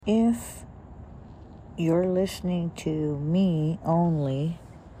If you're listening to me only,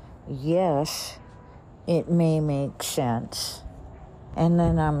 yes, it may make sense. And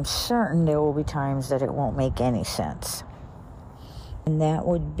then I'm certain there will be times that it won't make any sense. And that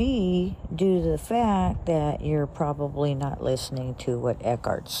would be due to the fact that you're probably not listening to what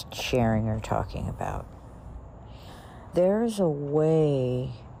Eckhart's sharing or talking about. There's a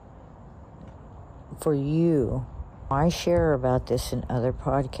way for you. I share about this in other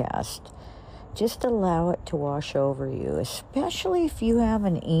podcasts. Just allow it to wash over you, especially if you have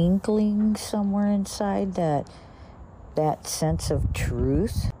an inkling somewhere inside that sense of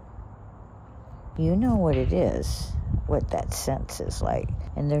truth. You know what it is, what that sense is like.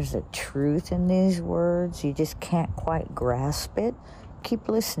 And there's a truth in these words. You just can't quite grasp it. Keep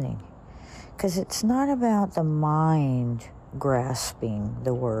listening. Because it's not about the mind grasping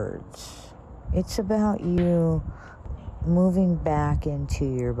the words. It's about you moving back into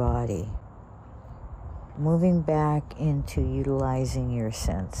your body. Moving back into utilizing your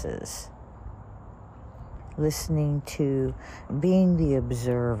senses. Listening to being the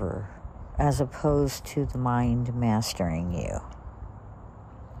observer as opposed to the mind mastering you.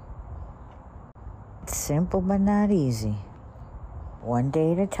 It's simple but not easy. One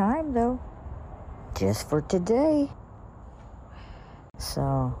day at a time though. Just for today.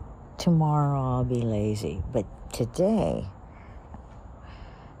 So tomorrow I'll be lazy, but today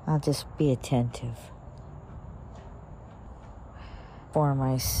I'll just be attentive. For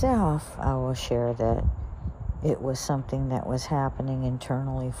myself, I will share that it was something that was happening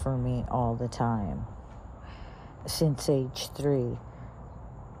internally for me all the time. Since age 3.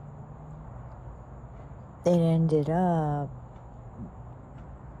 It ended up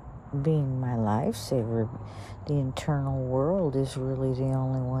being my lifesaver. The internal world is really the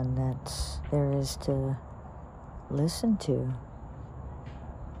only one there is to listen to.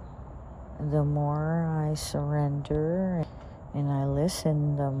 The more I surrender and I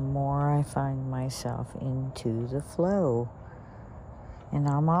listen, the more I find myself into the flow. And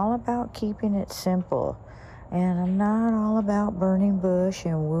I'm all about keeping it simple. And I'm not all about burning bush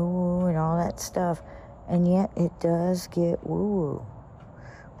and woo-woo and all that stuff. And yet it does get woo-woo.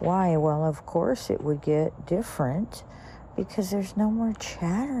 Why? Well, of course it would get different because there's no more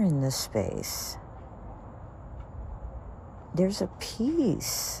chatter in the space. There's a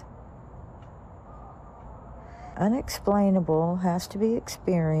peace. Unexplainable, has to be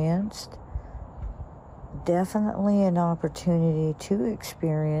experienced. Definitely an opportunity to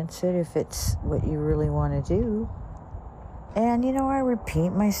experience it if it's what you really want to do. And I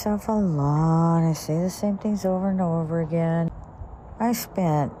repeat myself a lot. I say the same things over and over again. I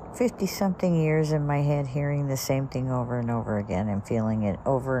spent 50-something years in my head hearing the same thing over and over again and feeling it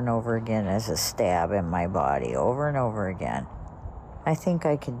over and over again as a stab in my body over and over again. I think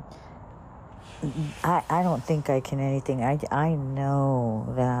I could... I don't think I can anything. I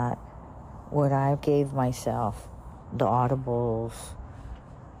know that what I gave myself, the audibles,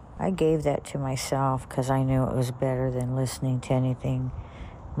 I gave that to myself because I knew it was better than listening to anything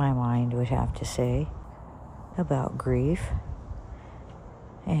my mind would have to say about grief.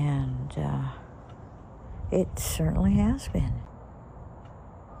 And it certainly has been.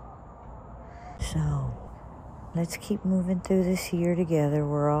 So let's keep moving through this year together.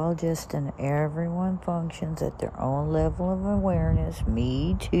 We're all just, and everyone functions at their own level of awareness.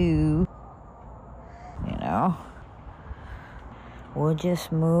 Me too. We'll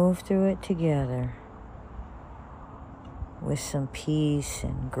just move through it together with some peace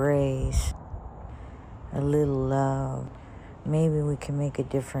and grace, a little love. Maybe we can make a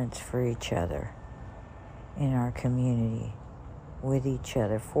difference for each other in our community, with each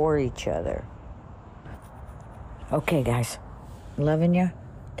other, for each other. Okay, guys. Loving you.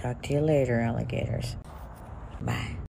 Talk to you later, alligators. Bye.